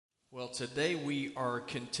Well, today we are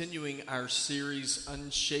continuing our series,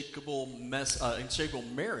 Unshakable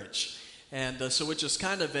Marriage, and so which is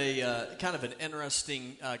kind of an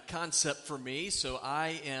interesting concept for me. So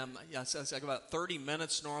I got about 30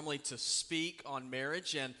 minutes normally to speak on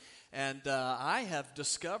marriage, and I have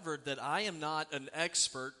discovered that I am not an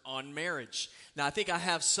expert on marriage. Now, I think I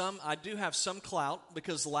do have some clout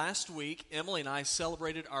because last week Emily and I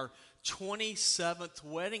celebrated our 27th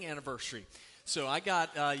wedding anniversary. So I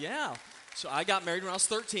got married when I was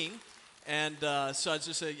 13, and so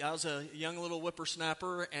I was a young little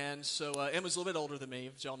whippersnapper, and so Emma's a little bit older than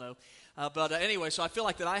me, as y'all know. But anyway, so I feel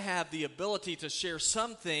like that I have the ability to share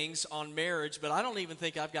some things on marriage, but I don't even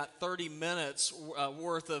think I've got 30 minutes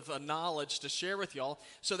worth of knowledge to share with y'all.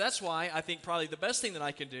 So that's why I think probably the best thing that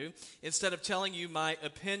I can do, instead of telling you my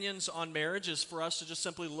opinions on marriage, is for us to just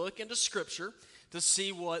simply look into Scripture to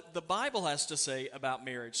see what the Bible has to say about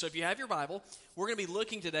marriage. So if you have your Bible, we're going to be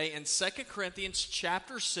looking today in 2 Corinthians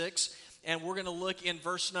chapter 6, and we're going to look in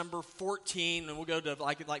verse number 14, and we'll go to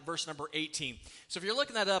like verse number 18. So if you're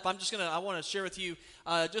looking that up, I want to share with you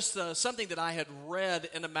something that I had read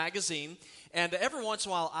in a magazine. And every once in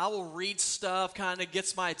a while, I will read stuff, kind of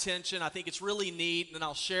gets my attention. I think it's really neat, and then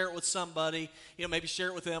I'll share it with somebody. Maybe share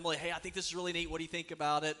it with Emily. Hey, I think this is really neat. What do you think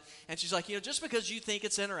about it? And she's like, just because you think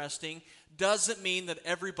it's interesting doesn't mean that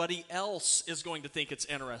everybody else is going to think it's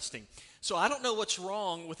interesting. So I don't know what's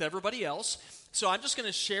wrong with everybody else. So I'm just going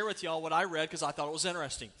to share with y'all what I read because I thought it was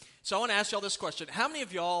interesting. So I want to ask y'all this question. How many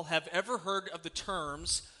of y'all have ever heard of the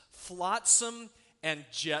terms flotsam and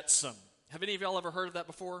jetsam? Have any of y'all ever heard of that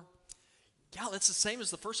before? Yeah, that's the same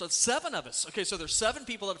as the first one. 7 of us. Okay, so there's 7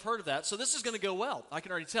 people that have heard of that. So this is going to go well. I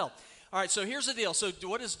can already tell. All right, so here's the deal. So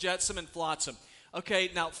what is jetsam and flotsam?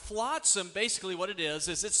 Okay, now flotsam, basically what it is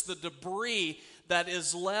it's the debris that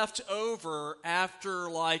is left over after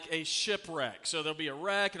like a shipwreck. So there'll be a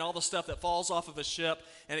wreck and all the stuff that falls off of a ship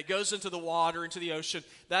and it goes into the water, into the ocean.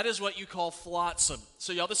 That is what you call flotsam.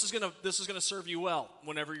 So y'all, this is gonna serve you well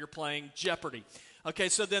whenever you're playing Jeopardy. Okay,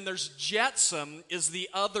 so then there's jetsam is the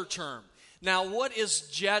other term. Now, what is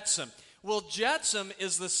jetsam? Well, jetsam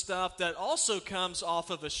is the stuff that also comes off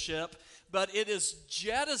of a ship, but it is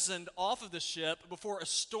jettisoned off of the ship before a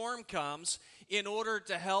storm comes in order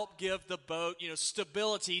to help give the boat,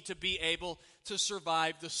 stability to be able to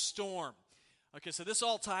survive the storm. Okay, so this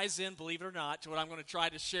all ties in, believe it or not, to what I'm going to try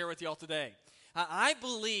to share with y'all today. I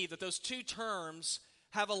believe that those 2 terms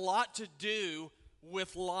have a lot to do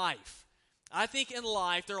with life. I think in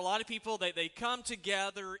life, there are a lot of people, they come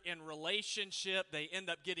together in relationship, they end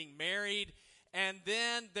up getting married, and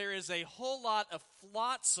then there is a whole lot of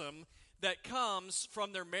flotsam that comes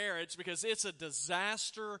from their marriage because it's a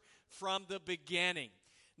disaster from the beginning.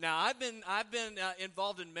 Now, I've been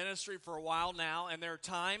involved in ministry for a while now, and there are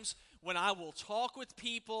times when I will talk with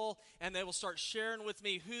people, and they will start sharing with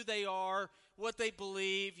me who they are, what they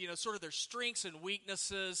believe, sort of their strengths and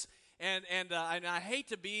weaknesses. And I hate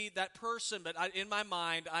to be that person, but in my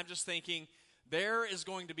mind, I'm just thinking there is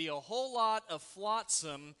going to be a whole lot of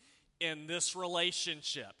flotsam in this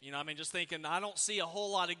relationship. Just thinking I don't see a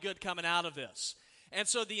whole lot of good coming out of this. And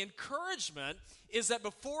so the encouragement is that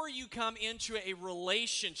before you come into a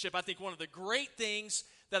relationship, I think one of the great things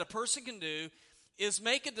that a person can do is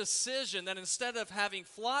make a decision that instead of having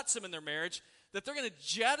flotsam in their marriage, that they're going to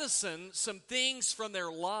jettison some things from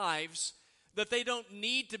their lives that they don't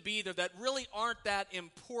need to be there, that really aren't that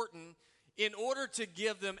important, in order to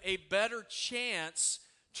give them a better chance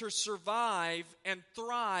to survive and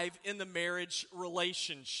thrive in the marriage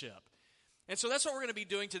relationship. And so that's what we're going to be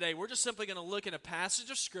doing today. We're just simply going to look at a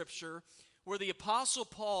passage of Scripture where the Apostle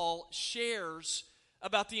Paul shares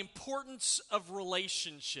about the importance of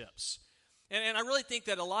relationships. And I really think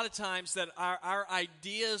that a lot of times that our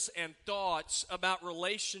ideas and thoughts about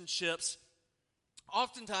relationships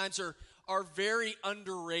oftentimes are very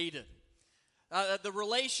underrated. The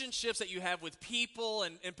relationships that you have with people,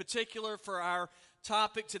 and in particular for our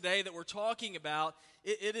topic today that we're talking about,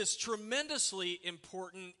 it is tremendously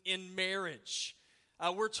important in marriage.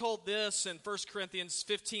 We're told this in 1 Corinthians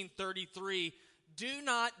 15:33, do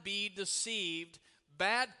not be deceived,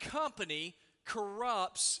 bad company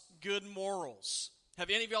corrupts good morals. Have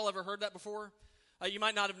any of y'all ever heard that before? You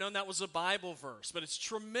might not have known that was a Bible verse, but it's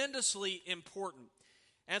tremendously important.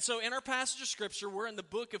 And so in our passage of Scripture, we're in the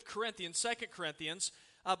book of Corinthians, 2 Corinthians.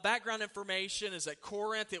 Background information is that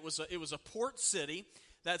Corinth, it was a port city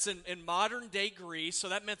that's in modern-day Greece, so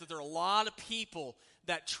that meant that there are a lot of people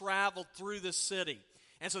that traveled through the city.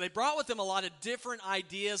 And so they brought with them a lot of different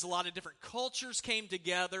ideas, a lot of different cultures came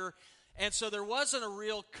together, and so there wasn't a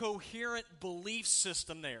real coherent belief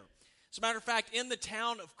system there. As a matter of fact, in the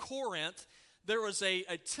town of Corinth, there was a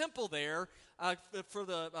temple there for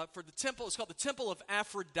the temple. It's called the Temple of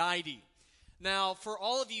Aphrodite. Now, for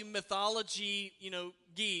all of you mythology,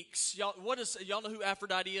 geeks, y'all know who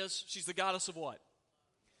Aphrodite is? She's the goddess of what?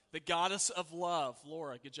 The goddess of love.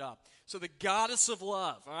 Laura, good job. So the goddess of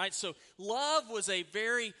love, all right? So love was a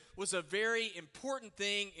very important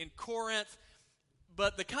thing in Corinth,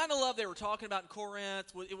 but the kind of love they were talking about in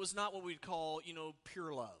Corinth, it was not what we'd call,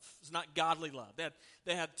 pure love. It's not godly love.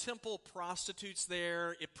 They had temple prostitutes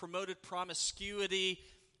there. It promoted promiscuity.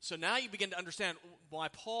 So now you begin to understand why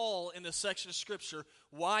Paul, in this section of Scripture,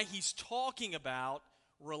 why he's talking about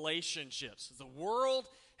relationships. The world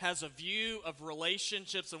has a view of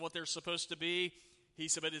relationships and what they're supposed to be. He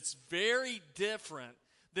said, but it's very different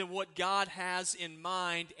than what God has in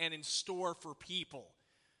mind and in store for people.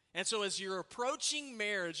 And so as you're approaching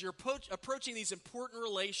marriage, you're approaching these important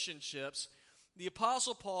relationships, the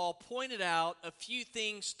Apostle Paul pointed out a few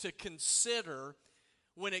things to consider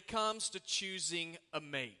when it comes to choosing a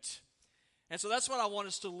mate. And so that's what I want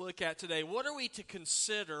us to look at today. What are we to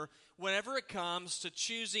consider whenever it comes to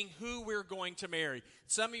choosing who we're going to marry?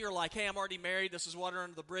 Some of you are like, hey, I'm already married. This is water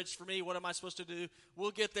under the bridge for me. What am I supposed to do?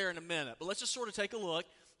 We'll get there in a minute. But let's just sort of take a look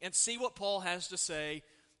and see what Paul has to say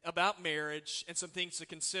about marriage and some things to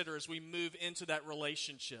consider as we move into that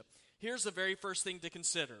relationship. Here's the very first thing to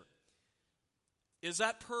consider. Is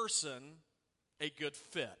that person a good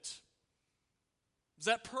fit? Is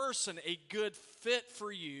that person a good fit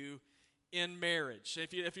for you in marriage?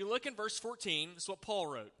 If you look in verse 14, this is what Paul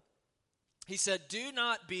wrote. He said, do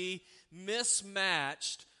not be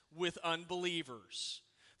mismatched with unbelievers.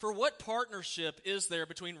 For what partnership is there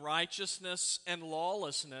between righteousness and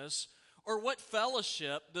lawlessness? Or what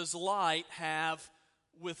fellowship does light have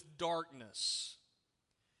with darkness?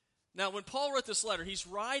 Now, when Paul wrote this letter, he's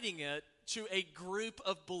writing it to a group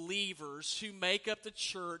of believers who make up the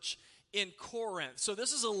church in Corinth. So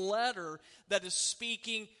this is a letter that is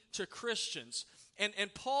speaking to Christians.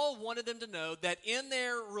 And Paul wanted them to know that in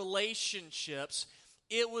their relationships,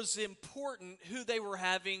 it was important who they were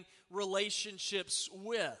having relationships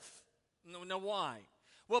with. Now, why?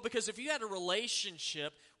 Well, because if you had a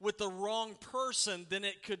relationship with the wrong person, then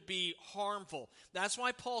it could be harmful. That's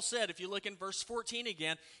why Paul said, if you look in verse 14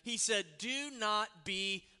 again, he said, do not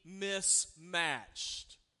be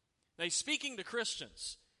mismatched. Now, he's speaking to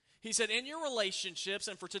Christians. He said, in your relationships,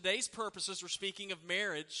 and for today's purposes, we're speaking of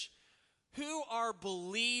marriage, who are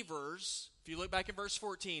believers, if you look back in verse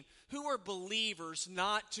 14, who are believers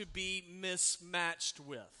not to be mismatched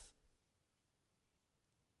with?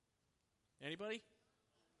 Anybody?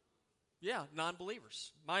 Yeah,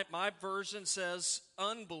 non-believers. My version says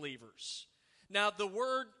unbelievers. Now, the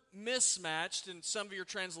word mismatched, in some of your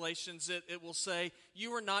translations, it will say,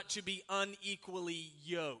 you are not to be unequally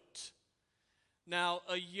yoked. Now,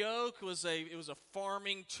 a yoke was a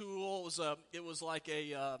farming tool. It was like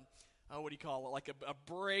a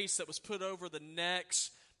brace that was put over the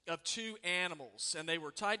necks of two animals, and they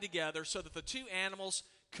were tied together so that the two animals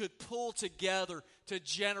could pull together to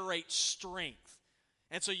generate strength.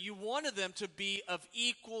 And so you wanted them to be of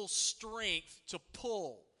equal strength to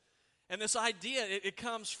pull. And this idea, it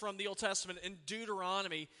comes from the Old Testament in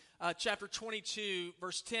Deuteronomy chapter 22,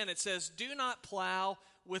 verse 10. It says, do not plow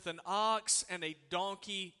with an ox and a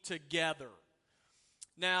donkey together.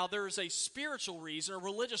 Now, there is a spiritual reason, a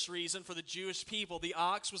religious reason for the Jewish people. The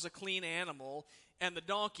ox was a clean animal, and the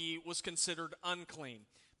donkey was considered unclean.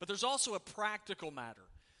 But there's also a practical matter.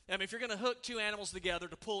 I mean, if you're going to hook two animals together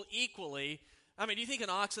to pull equally, do you think an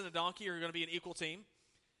ox and a donkey are going to be an equal team?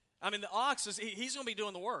 The ox he's going to be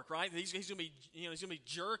doing the work, right? He's going to be, he's going to be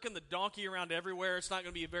jerking the donkey around everywhere. It's not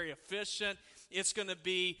going to be very efficient. It's going to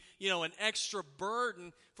be, an extra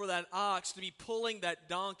burden for that ox to be pulling that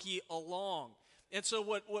donkey along. And so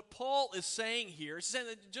what Paul is saying here, he's saying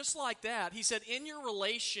that just like that, he said, in your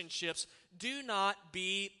relationships, do not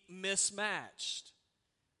be mismatched.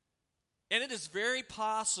 And it is very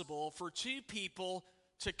possible for two people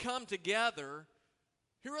to come together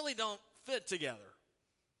who really don't fit together,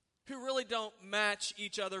 who really don't match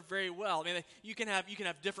each other very well. You can have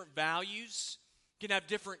different values, you can have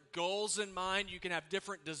different goals in mind, you can have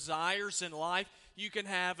different desires in life, you can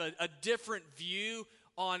have a different view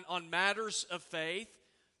on matters of faith.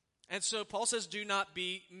 And so Paul says, do not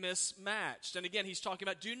be mismatched. And again, he's talking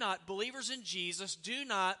about believers in Jesus, do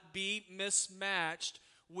not be mismatched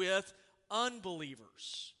with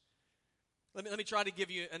unbelievers. Let me try to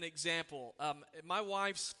give you an example. My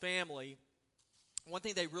wife's family, one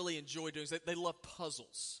thing they really enjoy doing is they love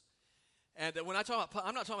puzzles. And when I talk about,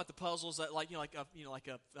 I'm not talking about the puzzles that like a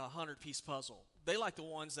 100-piece puzzle. They like the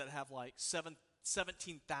ones that have like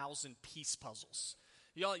 17,000 piece puzzles.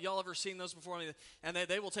 Y'all ever seen those before? I mean, and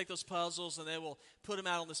they will take those puzzles and they will put them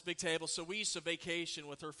out on this big table. So we used to vacation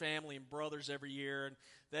with her family and brothers every year, and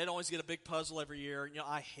they'd always get a big puzzle every year. And,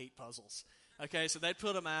 I hate puzzles. Okay, so they'd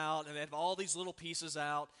put them out, and they'd have all these little pieces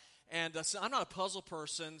out. And so I'm not a puzzle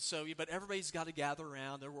person, but everybody's got to gather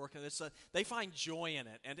around. They're working this. They find joy in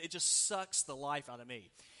it, and it just sucks the life out of me.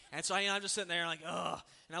 And so I'm just sitting there like, ugh,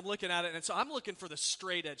 and I'm looking at it. And so I'm looking for the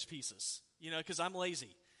straight edge pieces, because I'm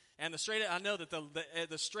lazy. And I know that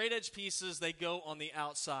the straight edge pieces, they go on the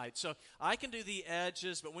outside. So I can do the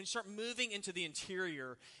edges, but when you start moving into the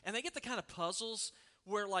interior, and they get the kind of puzzles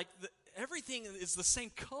where everything is the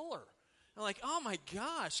same color. I'm like, oh my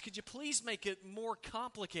gosh, could you please make it more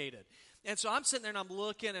complicated? And so I'm sitting there and I'm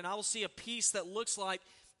looking, and I will see a piece that looks like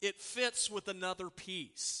it fits with another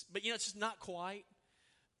piece. But it's just not quite.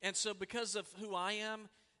 And so because of who I am,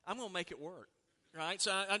 I'm going to make it work. Right,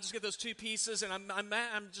 so I just get those two pieces, and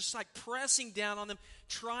I'm just like pressing down on them,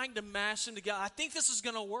 trying to mash them together. I think this is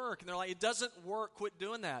going to work, and they're like, it doesn't work. Quit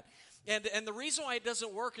doing that. And the reason why it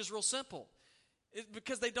doesn't work is real simple. It's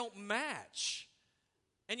because they don't match.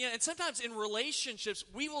 And sometimes in relationships,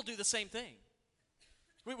 we will do the same thing.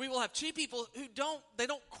 We will have two people who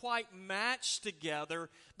don't quite match together,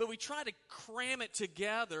 but we try to cram it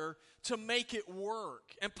together to make it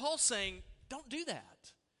work. And Paul's saying, don't do that.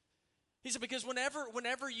 He said, because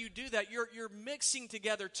whenever you do that, you're mixing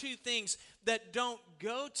together two things that don't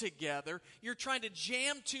go together. You're trying to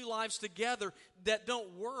jam two lives together that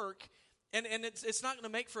don't work, and it's not going to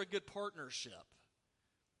make for a good partnership.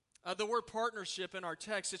 The word partnership in our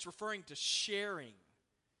text, it's referring to sharing.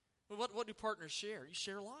 Well, what do partners share? You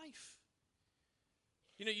share life.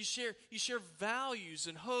 You share values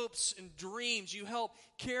and hopes and dreams. You help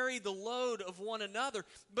carry the load of one another.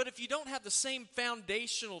 But if you don't have the same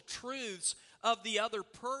foundational truths of the other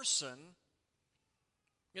person,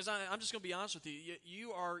 because I'm just going to be honest with you,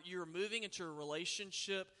 you're moving into a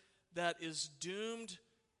relationship that is doomed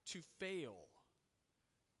to fail.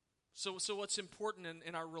 So what's important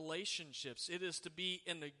in our relationships? It is to be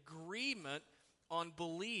in agreement on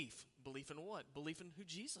belief. Belief in what? Belief in who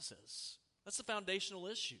Jesus is. That's the foundational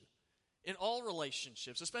issue in all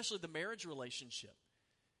relationships, especially the marriage relationship.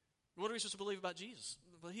 What are we supposed to believe about Jesus?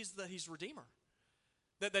 Well, that he's Redeemer.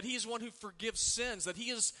 That he is one who forgives sins. That he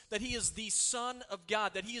is the Son of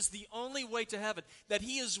God. That he is the only way to heaven. That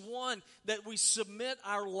he is one that we submit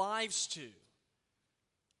our lives to. And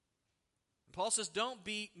Paul says, don't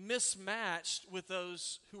be mismatched with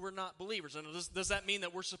those who are not believers. And does that mean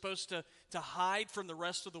that we're supposed to hide from the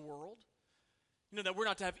rest of the world? That we're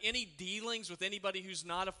not to have any dealings with anybody who's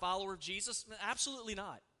not a follower of Jesus? Absolutely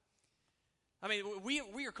not. I mean,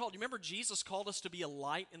 we are called, you remember Jesus called us to be a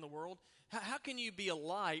light in the world? How can you be a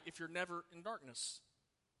light if you're never in darkness?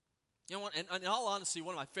 You know what, and in all honesty,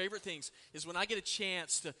 one of my favorite things is when I get a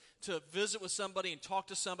chance to visit with somebody and talk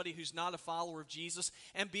to somebody who's not a follower of Jesus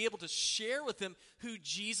and be able to share with them who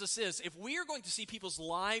Jesus is. If we are going to see people's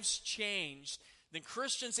lives changed, then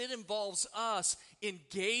Christians, it involves us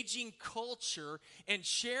engaging culture and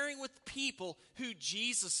sharing with people who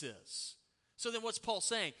Jesus is. So then what's Paul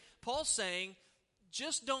saying? Paul's saying,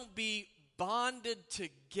 just don't be bonded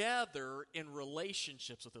together in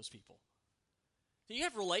relationships with those people. You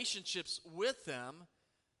have relationships with them,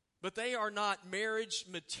 but they are not marriage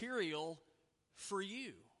material for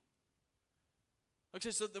you.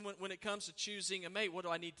 Okay, so then when it comes to choosing a mate, what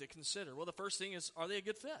do I need to consider? Well, the first thing is, are they a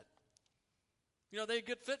good fit? They're a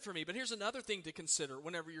good fit for me. But here's another thing to consider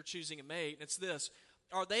whenever you're choosing a mate, and it's this.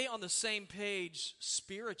 Are they on the same page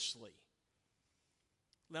spiritually?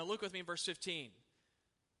 Now look with me in verse 15.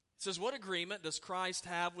 It says, what agreement does Christ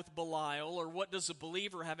have with Belial, or what does a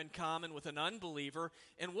believer have in common with an unbeliever?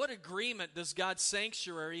 And what agreement does God's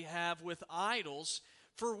sanctuary have with idols?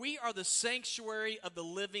 For we are the sanctuary of the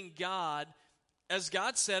living God. As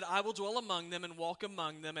God said, I will dwell among them and walk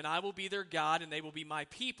among them, and I will be their God, and they will be my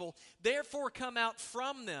people. Therefore come out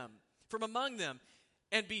from among them,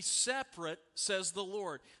 and be separate, says the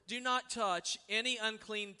Lord. Do not touch any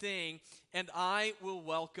unclean thing, and I will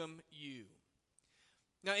welcome you.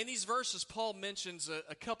 Now, in these verses, Paul mentions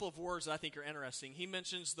a couple of words that I think are interesting. He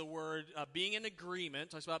mentions the word being in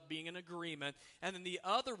agreement, talks about being in agreement, and then the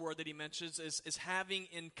other word that he mentions is having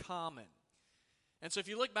in common. And so if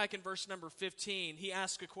you look back in verse number 15, he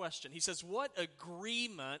asks a question. He says, what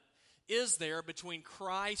agreement is there between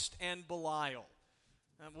Christ and Belial?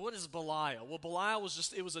 What is Belial? Well, Belial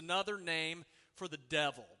was another name for the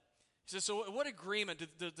devil. He says, so what agreement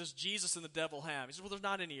does Jesus and the devil have? He says, well, there's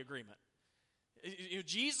not any agreement.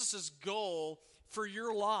 Jesus' goal for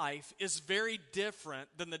your life is very different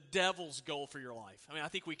than the devil's goal for your life. I mean, I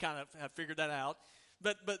think we kind of have figured that out.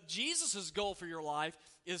 But Jesus' goal for your life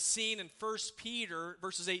is seen in 1 Peter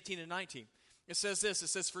verses 18 and 19. It says this, it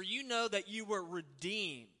says, "For you know that you were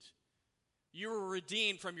redeemed. You were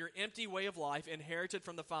redeemed from your empty way of life, inherited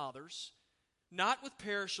from the fathers, not with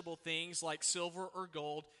perishable things like silver or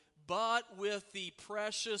gold, but with the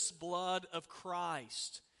precious blood of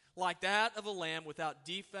Christ, like that of a lamb without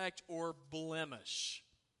defect or blemish."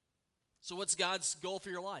 So what's God's goal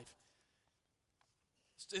for your life?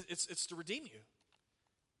 It's to redeem you.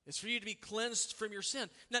 It's for you to be cleansed from your sin.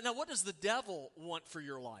 Now what does the devil want for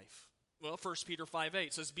your life? Well, 1 Peter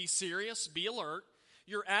 5:8 says, "Be serious, be alert.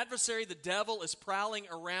 Your adversary, the devil, is prowling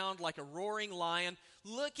around like a roaring lion,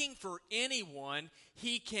 looking for anyone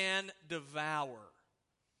he can devour."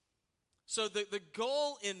 So the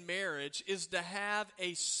goal in marriage is to have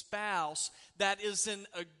a spouse that is in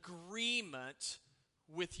agreement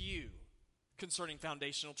with you concerning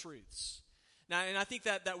foundational truths. Now, and I think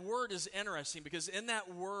that word is interesting because in that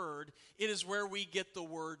word, it is where we get the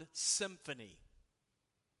word symphony.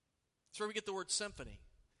 It's where we get the word symphony.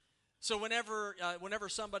 So whenever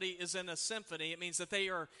somebody is in a symphony, it means that they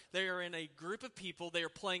are in a group of people, they are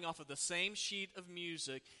playing off of the same sheet of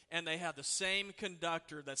music, and they have the same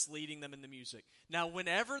conductor that's leading them in the music. Now,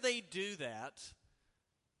 whenever they do that,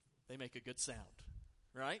 they make a good sound,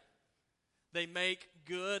 right? They make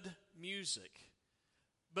good music.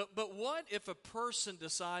 But what if a person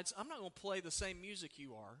decides, I'm not going to play the same music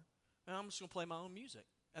you are, and I'm just going to play my own music,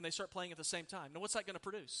 and they start playing at the same time? Now, what's that going to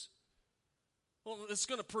produce? Well, it's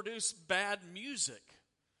going to produce bad music.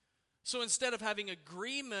 So instead of having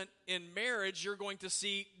agreement in marriage, you're going to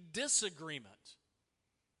see disagreement.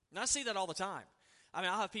 And I see that all the time. I mean,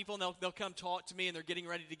 I'll have people, and they'll come talk to me, and they're getting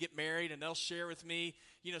ready to get married, and they'll share with me,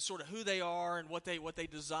 sort of who they are and what they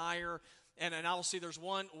desire. And I will see there's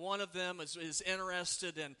one of them is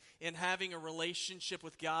interested in having a relationship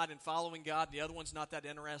with God and following God, and the other one's not that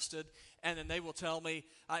interested. And then they will tell me,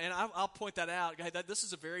 and I'll point that out, hey, that this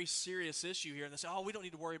is a very serious issue here. And they say, oh, we don't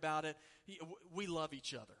need to worry about it. We love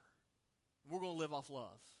each other. We're going to live off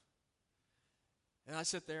love. And I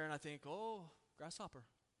sit there and I think, oh, grasshopper,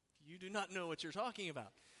 you do not know what you're talking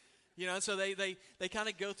about. So they kind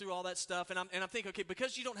of go through all that stuff, and I'm thinking, okay,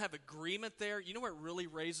 because you don't have agreement there, you know where it really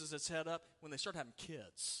raises its head up? When they start having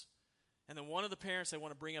kids. And then one of the parents, they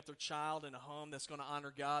want to bring up their child in a home that's going to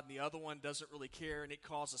honor God, and the other one doesn't really care, and it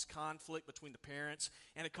causes conflict between the parents,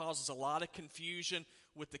 and it causes a lot of confusion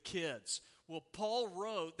with the kids. Well, Paul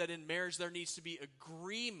wrote that in marriage there needs to be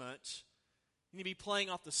agreement. You need to be playing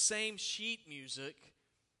off the same sheet music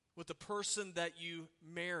with the person that you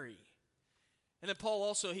marry. And then Paul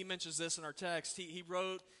also, he mentions this in our text. He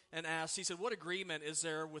wrote and asked, he said, what agreement is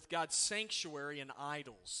there with God's sanctuary and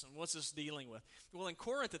idols? And what's this dealing with? Well, in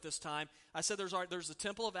Corinth at this time, I said there's the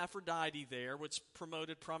temple of Aphrodite there, which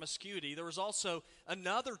promoted promiscuity. There was also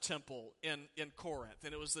another temple in Corinth,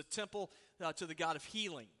 and it was the temple to the god of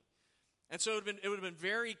healing. And so it would have been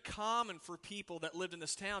very common for people that lived in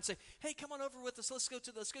this town to say, hey, come on over with us. Let's go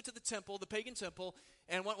to the temple, the pagan temple,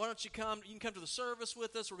 and why don't you come? You can come to the service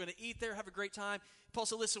with us. We're going to eat there, have a great time. Paul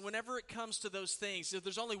said, listen, whenever it comes to those things, if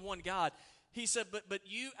there's only one God, he said, but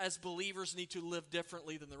you as believers need to live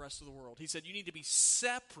differently than the rest of the world. He said, you need to be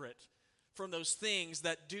separate from those things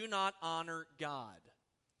that do not honor God.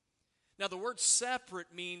 Now, the word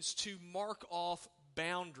separate means to mark off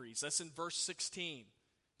boundaries. That's in verse 16.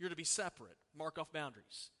 You're to be separate, mark off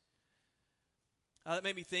boundaries. That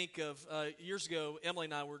made me think of years ago, Emily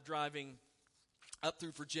and I were driving up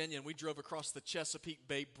through Virginia, and we drove across the Chesapeake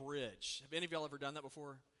Bay Bridge. Have any of y'all ever done that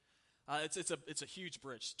before? It's a huge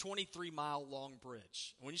bridge, 23-mile long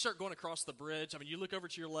bridge. And when you start going across the bridge, I mean, you look over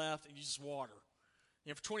to your left, and you just water.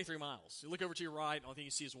 For 23 miles. You look over to your right, and the only thing you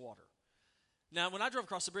see is water. Now, when I drove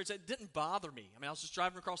across the bridge, it didn't bother me. I mean, I was just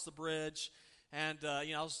driving across the bridge, and I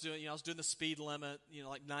was doing the speed limit,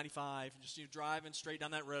 like 95, just driving straight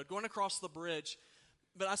down that road, going across the bridge.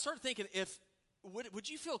 But I started thinking, would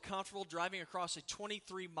you feel comfortable driving across a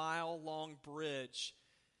 23-mile long bridge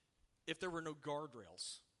if there were no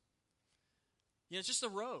guardrails? It's just a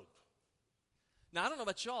road. Now, I don't know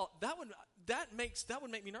about y'all, that would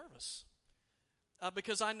make me nervous.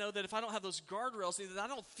 Because I know that if I don't have those guardrails, I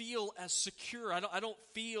don't feel as secure. I don't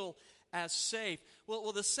feel as safe.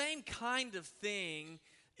 Well, the same kind of thing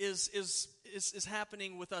is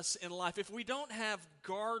happening with us in life. If we don't have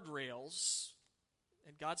guardrails,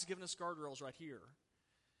 and God's given us guardrails right here,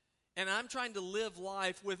 and I'm trying to live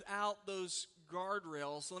life without those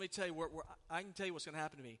guardrails, so let me tell you, I can tell you what's going to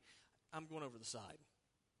happen to me. I'm going over the side.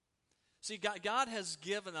 See, God has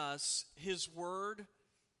given us His Word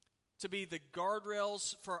to be the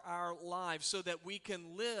guardrails for our lives so that we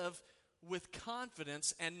can live with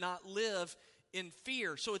confidence and not live in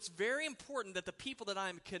fear. So it's very important that the people that I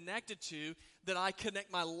am connected to, that I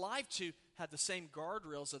connect my life to, have the same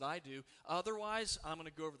guardrails that I do. Otherwise, I'm going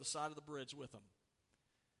to go over the side of the bridge with them.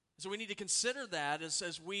 So we need to consider that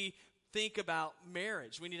as we think about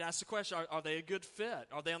marriage. We need to ask the question, are they a good fit?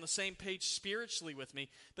 Are they on the same page spiritually with me?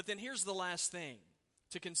 But then here's the last thing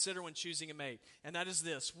to consider when choosing a mate, and that is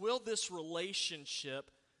this: will this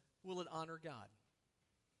relationship, will it honor God?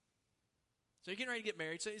 So you're getting ready to get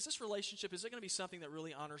married. So is this relationship, is it going to be something that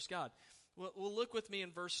really honors God? Well, look with me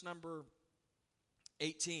in verse number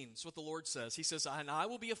 18. It's what the Lord says. He says, and I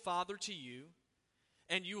will be a father to you,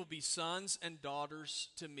 and you will be sons and daughters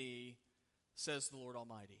to me, says the Lord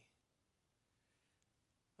Almighty.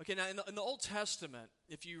 Okay, now in the Old Testament,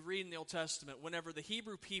 if you read in the Old Testament, whenever the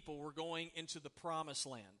Hebrew people were going into the Promised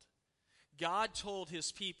Land, God told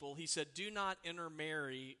his people, he said, do not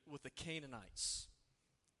intermarry with the Canaanites.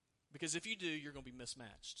 Because if you do, you're going to be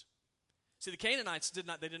mismatched. See, the Canaanites did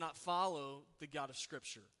not follow the God of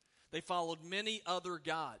Scripture. They followed many other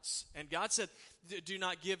gods. And God said, do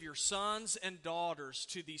not give your sons and daughters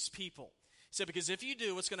to these people. He said, because if you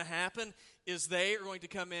do, what's going to happen is they are going to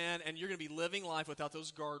come in and you're going to be living life without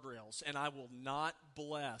those guardrails. And I will not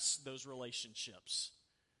bless those relationships.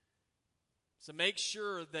 So make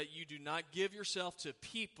sure that you do not give yourself to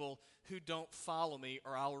people who don't follow me,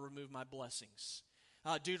 or I will remove my blessings.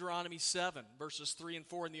 Deuteronomy 7, verses 3 and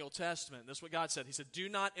 4 in the Old Testament. That's what God said. He said, do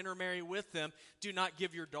not intermarry with them. Do not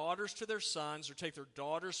give your daughters to their sons or take their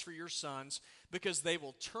daughters for your sons, because they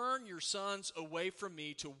will turn your sons away from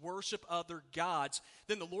me to worship other gods.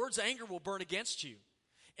 Then the Lord's anger will burn against you,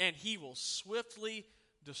 and he will swiftly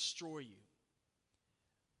destroy you.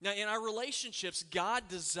 Now, in our relationships, God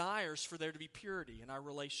desires for there to be purity in our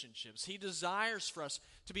relationships. He desires for us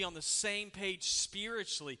to be on the same page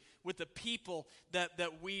spiritually with the people that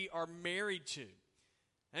we are married to.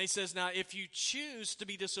 And he says, now, if you choose to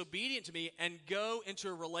be disobedient to me and go into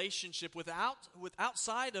a relationship with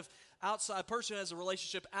outside a person who has a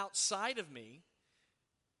relationship outside of me,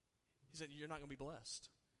 he said, you're not going to be blessed.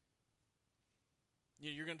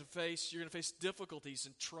 You're going to face difficulties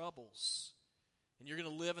and troubles. And you're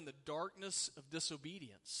going to live in the darkness of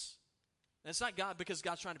disobedience. And it's not God because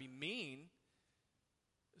God's trying to be mean.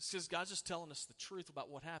 It's because God's just telling us the truth about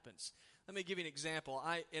what happens. Let me give you an example.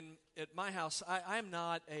 At my house, I've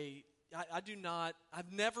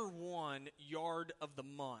never won Yard of the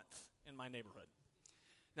Month in my neighborhood.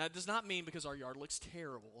 Now, it does not mean because our yard looks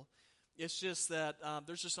terrible. It's just that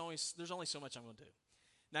there's only so much I'm going to do.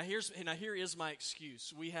 Now, here is my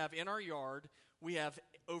excuse. We have in our yard, we have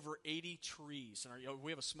over 80 trees.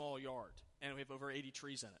 We have a small yard, and we have over 80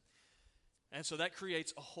 trees in it. And so that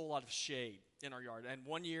creates a whole lot of shade in our yard. And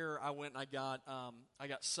one year I went and I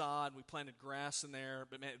got sod. We planted grass in there,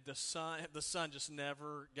 but man, the sun just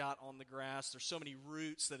never got on the grass. There's so many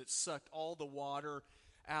roots that it sucked all the water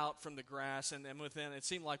out from the grass. And then it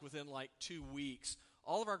seemed like within 2 weeks,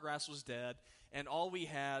 all of our grass was dead, and all we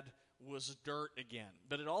had was dirt again.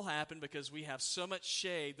 But it all happened because we have so much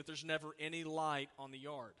shade that there's never any light on the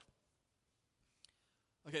yard.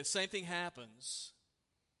 Okay, the same thing happens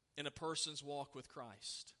in a person's walk with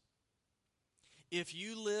Christ. If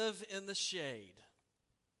you live in the shade,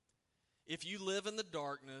 if you live in the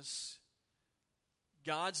darkness,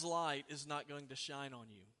 God's light is not going to shine on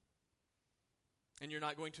you. And you're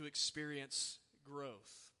not going to experience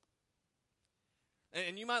growth.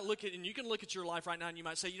 And you can look at your life right now and you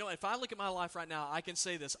might say, if I look at my life right now, I can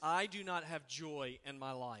say this: I do not have joy in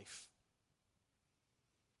my life.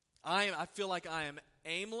 I feel like I am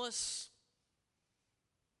aimless.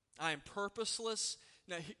 I am purposeless.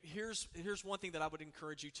 Now, here's one thing that I would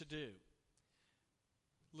encourage you to do.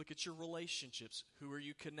 Look at your relationships. Who are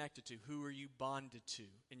you connected to? Who are you bonded to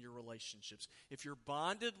in your relationships? If you're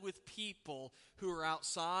bonded with people who are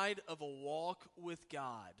outside of a walk with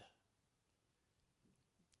God,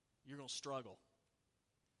 you're going to struggle.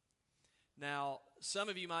 Now, some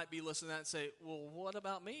of you might be listening to that and say, well, what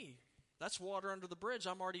about me? That's water under the bridge.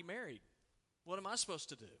 I'm already married. What am I supposed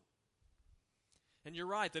to do? And you're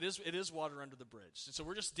right, it is water under the bridge. And so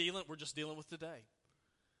we're just dealing with today.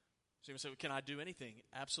 So you say, well, can I do anything?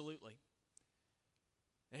 Absolutely.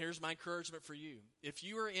 And here's my encouragement for you. If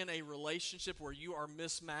you are in a relationship where you are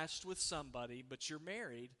mismatched with somebody, but you're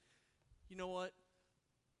married, you know what?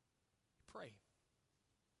 Pray.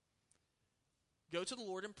 Go to the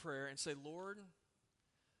Lord in prayer and say, Lord,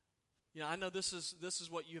 I know this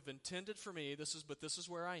is what you have intended for me. But this is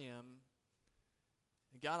where I am.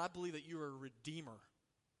 And God, I believe that you are a redeemer.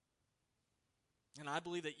 And I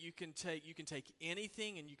believe that you can take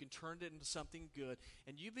anything and you can turn it into something good.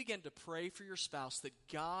 And you begin to pray for your spouse that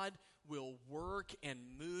God will work and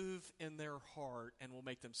move in their heart and will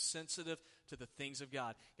make them sensitive to the things of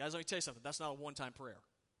God. Guys, let me tell you something. That's not a one-time prayer.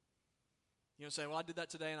 You don't say, well, I did that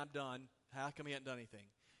today and I'm done. How come you haven't done anything?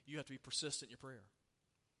 You have to be persistent in your prayer.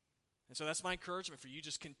 And so that's my encouragement for you.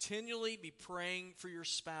 Just continually be praying for your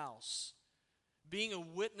spouse. Being a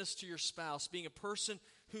witness to your spouse. Being a person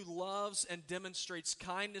who loves and demonstrates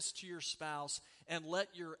kindness to your spouse. And let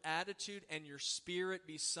your attitude and your spirit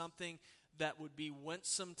be something that would be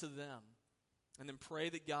winsome to them. And then pray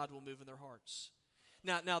that God will move in their hearts.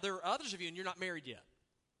 Now there are others of you and you're not married yet.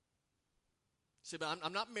 You say, but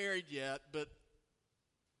I'm not married yet, but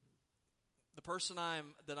the person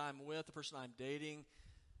that I'm with, the person I'm dating,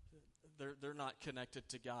 they're not connected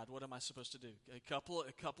to God. What am I supposed to do? A couple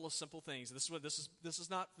of simple things. This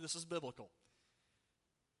is biblical.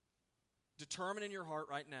 Determine in your heart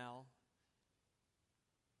right now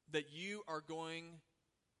that you are going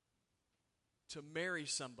to marry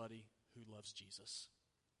somebody who loves Jesus.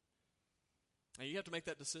 And you have to make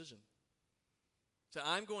that decision. So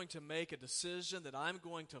I'm going to make a decision that I'm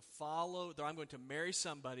going to follow, that I'm going to marry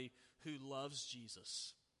somebody who loves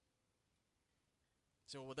Jesus.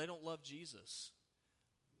 So, well, they don't love Jesus.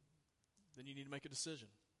 Then you need to make a decision.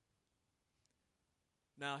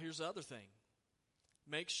 Now, here's the other thing.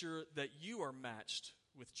 Make sure that you are matched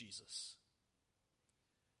with Jesus.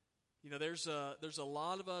 You know, there's a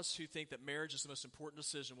lot of us who think that marriage is the most important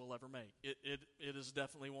decision we'll ever make. It is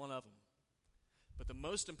definitely one of them. But the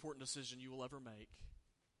most important decision you will ever make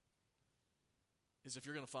is if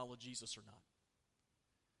you're going to follow Jesus or not.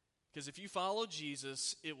 Because if you follow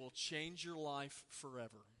Jesus, it will change your life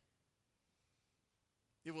forever.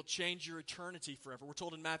 It will change your eternity forever. We're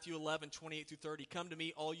told in Matthew 11:28-30, "Come to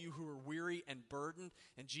me, all you who are weary and burdened."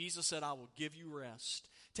 And Jesus said, "I will give you rest.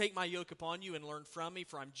 Take my yoke upon you and learn from me,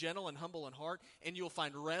 for I'm gentle and humble in heart, and you will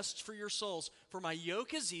find rest for your souls. For my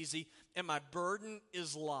yoke is easy and my burden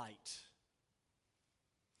is light."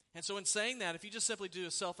 And so in saying that, if you just simply do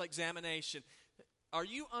a self-examination, are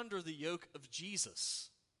you under the yoke of Jesus?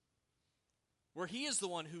 Where he is the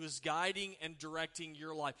one who is guiding and directing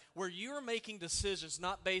your life. Where you are making decisions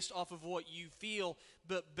not based off of what you feel,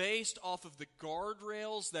 but based off of the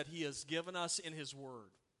guardrails that he has given us in his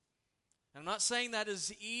word. And I'm not saying that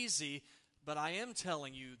is easy, but I am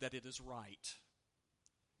telling you that it is right.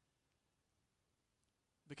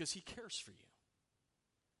 Because he cares for you.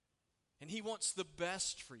 And he wants the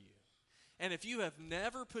best for you. And if you have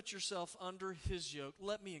never put yourself under his yoke,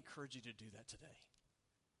 let me encourage you to do that today.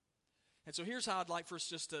 And so here's how I'd like for us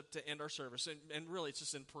just to end our service. And really, it's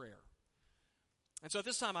just in prayer. And so at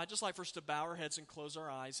this time, I'd just like for us to bow our heads and close our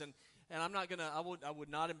eyes. And I'm not going to, I would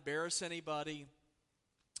not embarrass anybody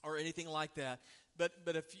or anything like that. But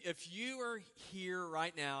if you are here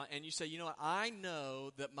right now and you say, you know what, I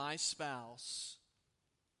know that my spouse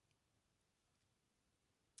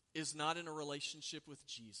is not in a relationship with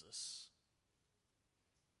Jesus.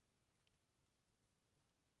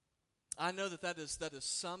 I know that is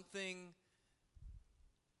something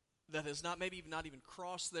that has not even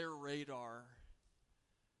crossed their radar.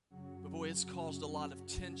 But boy, it's caused a lot of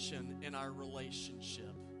tension in our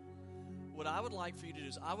relationship. What I would like for you to do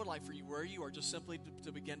is I would like for you, where you are, just simply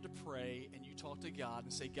to begin to pray and you talk to God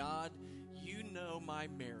and say, God, you know my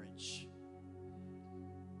marriage.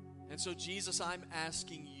 And so Jesus, I'm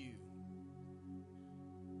asking you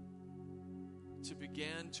to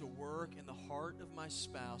begin to work in the heart of my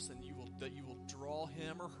spouse, and that you will draw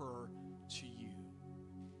him or her to you.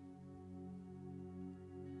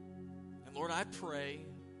 And Lord, I pray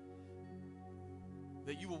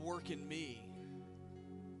that you will work in me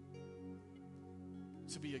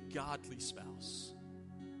to be a godly spouse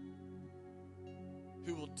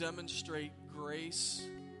who will demonstrate grace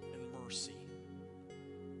and mercy.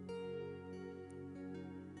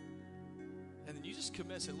 And then you just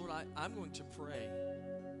commit and say, Lord, I'm going to pray.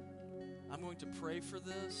 I'm going to pray for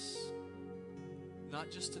this. Not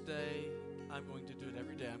just today. I'm going to do it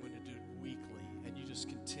every day. I'm going to do it weekly. And you just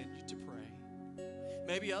continue to pray.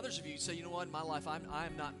 Maybe others of you say, you know what, in my life, I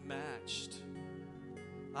am not matched.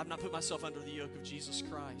 I've not put myself under the yoke of Jesus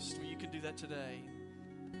Christ. Well, you can do that today.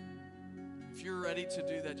 If you're ready to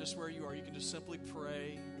do that just where you are, you can just simply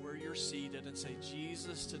pray where you're seated and say,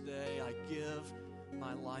 Jesus, today I give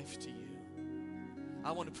my life to you.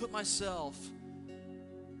 I want to put myself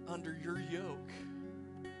under your yoke.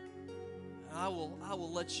 And I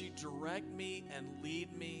will let you direct me and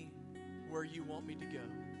lead me where you want me to go.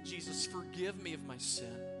 Jesus, forgive me of my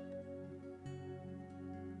sin.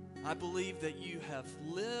 I believe that you have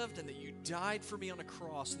lived and that you died for me on a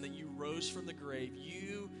cross and that you rose from the grave.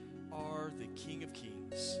 You are the King of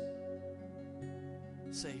Kings.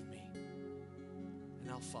 Save me, and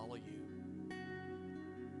I'll follow you.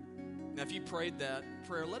 Now, if you prayed that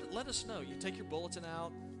prayer, let us know. You take your bulletin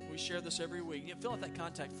out. We share this every week. You fill out that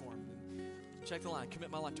contact form. Check the line.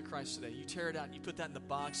 Commit my life to Christ today. You tear it out and you put that in the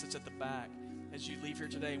box that's at the back as you leave here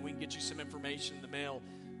today. And we can get you some information in the mail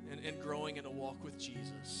and growing in a walk with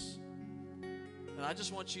Jesus. And I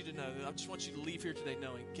just want you to know, I just want you to leave here today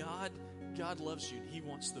knowing God loves you and He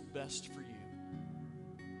wants the best for you.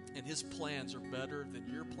 And His plans are better than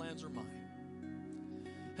your plans or mine.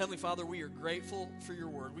 Heavenly Father, we are grateful for your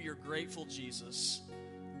word. We are grateful, Jesus,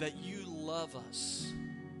 that you love us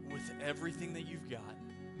with everything that you've got.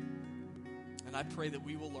 And I pray that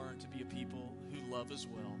we will learn to be a people who love as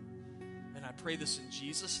well. And I pray this in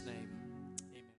Jesus' name.